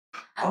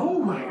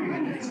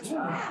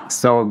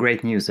So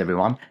great news,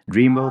 everyone.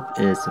 Dreambooth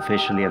is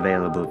officially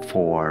available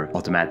for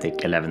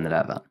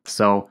Automatic1111.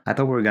 So I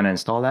thought we were going to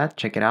install that,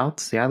 check it out,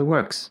 see how it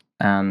works.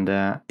 And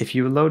if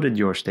you loaded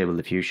your Stable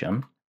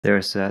Diffusion,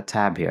 there's a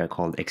tab here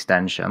called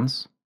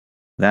Extensions.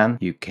 Then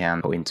you can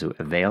go into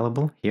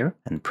Available here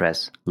and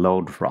press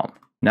Load From.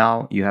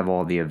 Now you have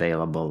all the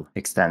available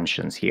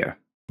extensions here.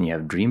 And you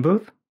have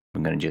Dreambooth.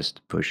 I'm going to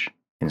just push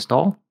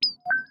Install.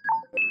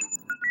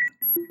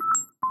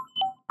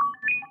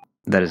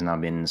 That has now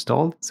been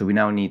installed, so we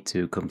now need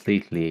to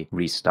completely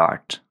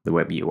restart the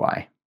web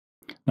UI.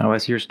 Now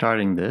as you're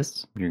starting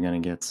this, you're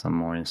going to get some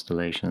more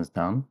installations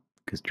done,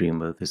 because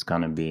Dreambooth is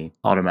going to be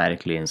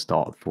automatically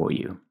installed for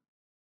you.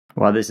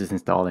 While this is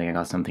installing, I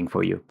got something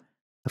for you.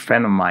 A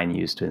friend of mine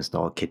used to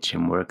install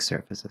kitchen work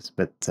surfaces,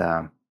 but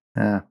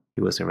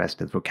he was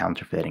arrested for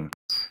counterfeiting.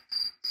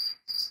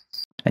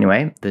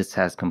 Anyway, this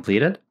has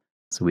completed.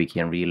 So we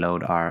can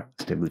reload our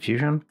Stable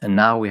Diffusion. And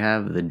now we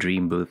have the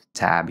Dreambooth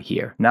tab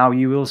here. Now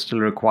you will still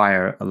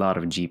require a lot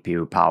of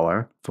GPU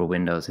power. For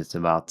Windows, it's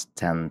about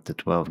 10 to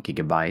 12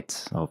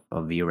 gigabytes of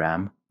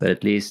VRAM. But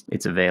at least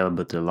it's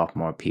available to a lot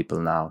more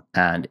people now.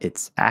 And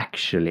it's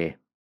actually,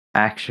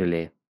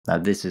 now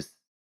this is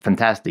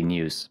fantastic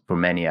news for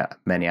many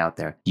out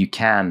there. You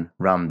can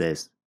run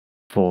this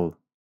full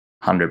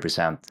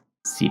 100%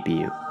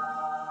 CPU.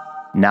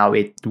 Now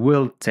it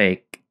will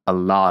take a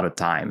lot of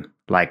time,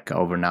 like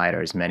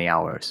overnighters, many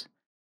hours,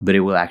 but it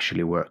will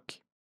actually work.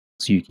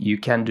 So you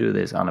can do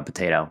this on a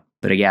potato,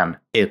 but again,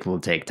 it will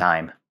take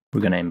time.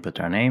 We're going to input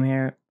our name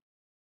here.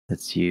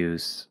 Let's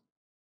use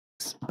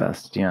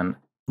Sebastian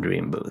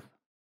Dreambooth.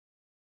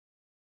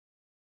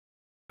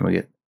 We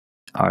get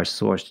our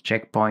source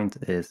checkpoint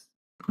is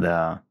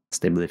the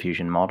Stable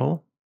Diffusion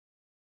model.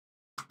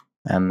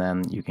 And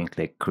then you can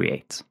click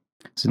Create.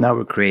 So now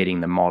we're creating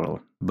the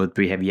model, but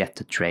we have yet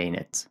to train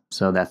it.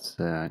 So that's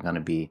going to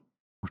be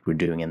what we're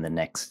doing in the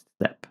next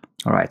step.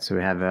 All right, so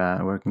we have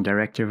a working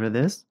directory for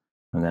this.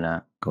 I'm going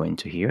to go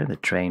into here, the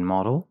train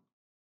model.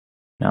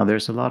 Now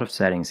there's a lot of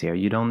settings here.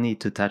 You don't need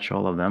to touch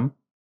all of them,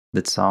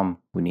 but some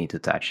we need to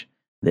touch.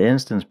 The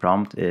instance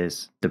prompt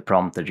is the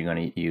prompt that you're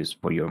going to use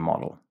for your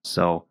model.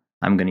 So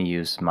I'm going to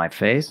use my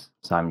face.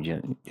 So I'm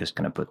just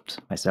going to put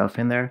myself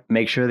in there.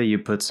 Make sure that you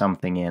put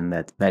something in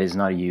that is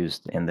not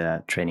used in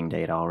the training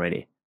data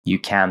already. You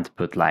can't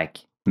put like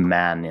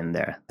man in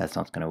there. That's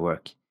not going to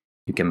work.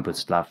 You can put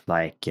stuff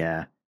like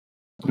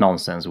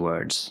nonsense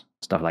words,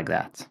 stuff like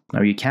that.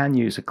 Now you can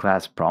use a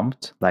class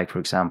prompt. Like for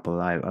example,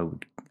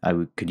 I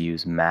could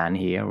use man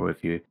here, or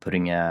if you're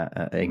putting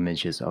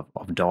images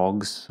of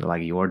dogs,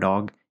 like your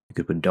dog, you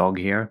could put dog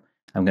here.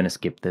 I'm going to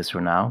skip this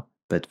for now.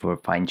 But for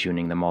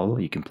fine-tuning the model,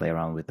 you can play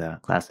around with the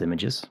class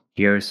images.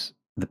 Here's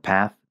the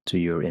path to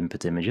your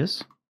input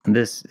images. And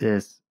this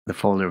is the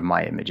folder of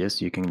my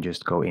images. You can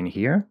just go in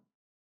here,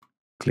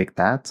 click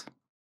that,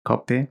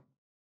 copy,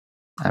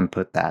 and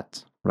put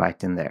that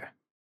right in there.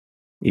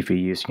 If you're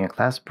using a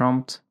class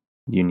prompt,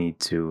 you need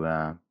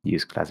to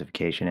use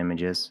classification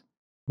images.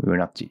 We're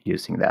not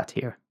using that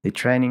here. The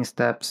training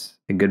steps,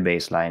 a good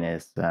baseline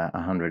is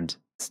 100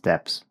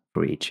 steps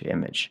for each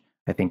image.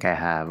 I think I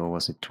have, what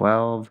was it,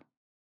 12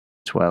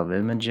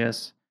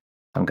 images.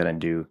 I'm going to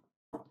do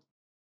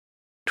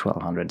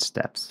 1200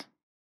 steps.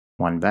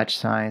 One batch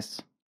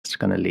size. It's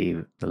going to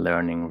leave the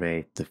learning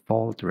rate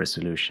default.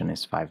 Resolution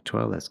is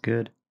 512. That's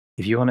good.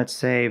 If you want to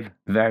save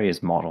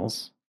various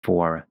models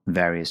for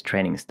various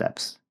training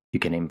steps, you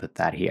can input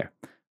that here.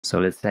 So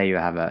let's say you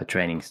have a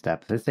training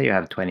step. Let's say you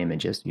have 20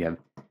 images. You have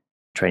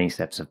training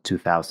steps of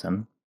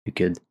 2000. You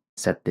could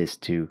set this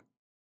to,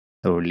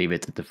 or leave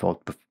it at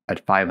default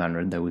at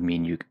 500. That would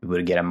mean you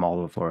would get a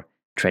model for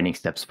training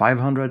steps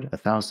 500,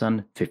 1000,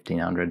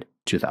 1500,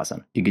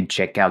 2000. You could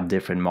check out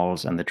different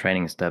models and the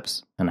training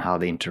steps and how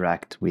they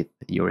interact with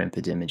your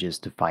input images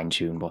to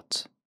fine-tune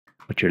what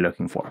you're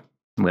looking for.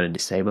 I'm going to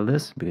disable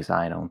this because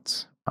I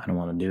don't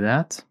want to do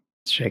that.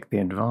 Let's check the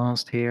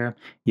advanced here.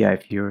 Yeah,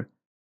 if you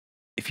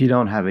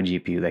don't have a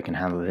GPU that can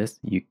handle this,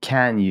 you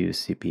can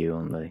use CPU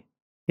only.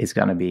 It's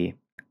going to be,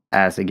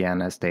 as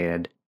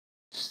stated,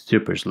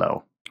 super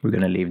slow. We're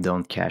going to leave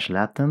don't cache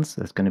latence.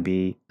 That's going to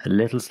be a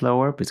little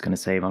slower, but it's going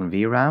to save on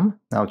VRAM.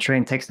 Now,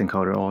 train text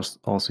encoder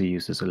also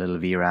uses a little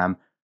VRAM,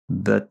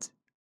 but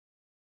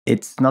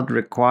it's not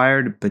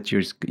required, but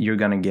you're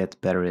going to get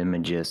better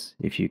images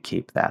if you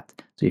keep that.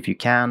 So if you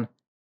can,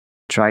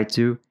 try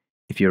to.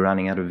 If you're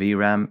running out of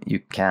VRAM, you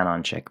can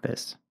uncheck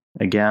this.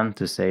 Again,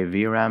 to save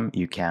VRAM,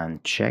 you can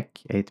check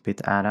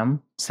 8-bit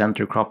Atom.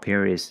 Center crop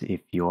here is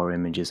if your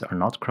images are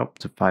not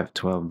cropped to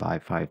 512 by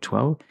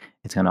 512.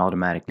 It's going to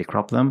automatically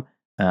crop them.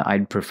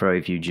 I'd prefer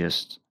if you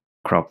just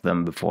crop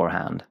them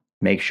beforehand.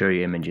 Make sure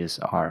your images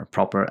are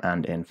proper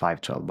and in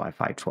 512 by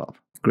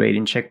 512.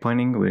 Gradient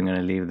checkpointing, we're going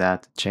to leave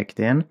that checked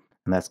in,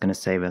 and that's going to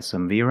save us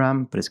some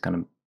VRAM, but it's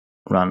going to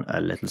run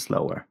a little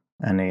slower.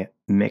 And a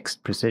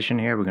mixed precision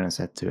here, we're going to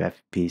set to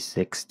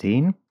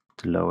FP16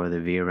 to lower the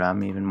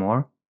VRAM even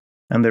more.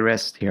 And the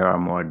rest here are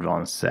more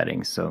advanced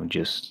settings, so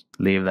just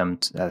leave them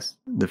as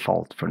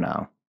default for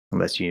now,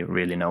 unless you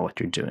really know what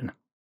you're doing.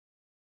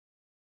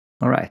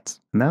 All right,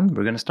 and then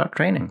we're going to start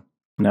training.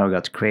 Now we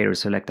got to create or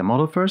select a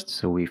model first,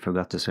 so we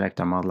forgot to select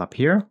our model up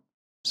here.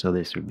 So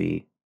this would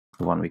be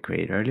the one we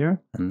created earlier,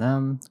 and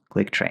then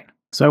click train.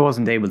 So I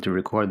wasn't able to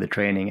record the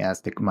training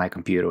as my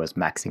computer was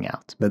maxing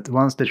out. But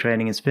once the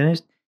training is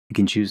finished, you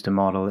can choose the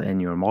model in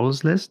your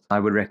models list. I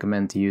would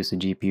recommend to use a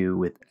GPU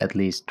with at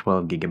least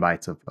 12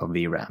 gigabytes of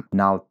VRAM.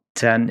 Now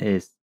 10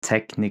 is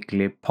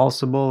technically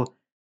possible.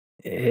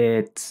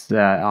 It's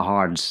a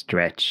hard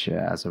stretch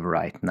as of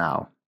right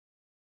now.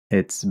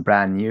 It's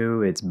brand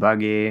new, it's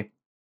buggy,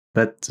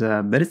 but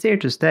it's here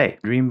to stay.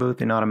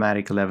 Dreambooth in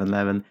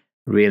Automatic1111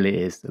 really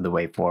is the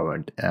way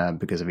forward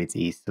because of its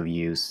ease of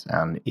use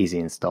and easy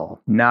install.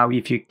 Now,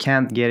 if you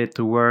can't get it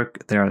to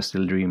work, there are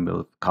still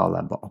Dreambooth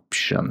colab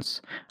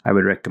options. I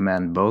would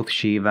recommend both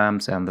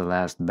Shivam's and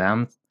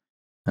TheLastBen.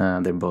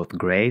 They're both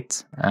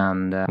great,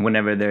 and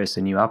whenever there's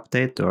a new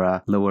update or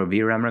a lower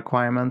VRAM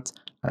requirement,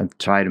 I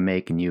try to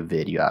make a new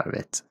video out of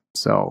it.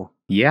 So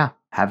yeah,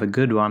 have a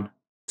good one.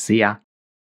 See ya.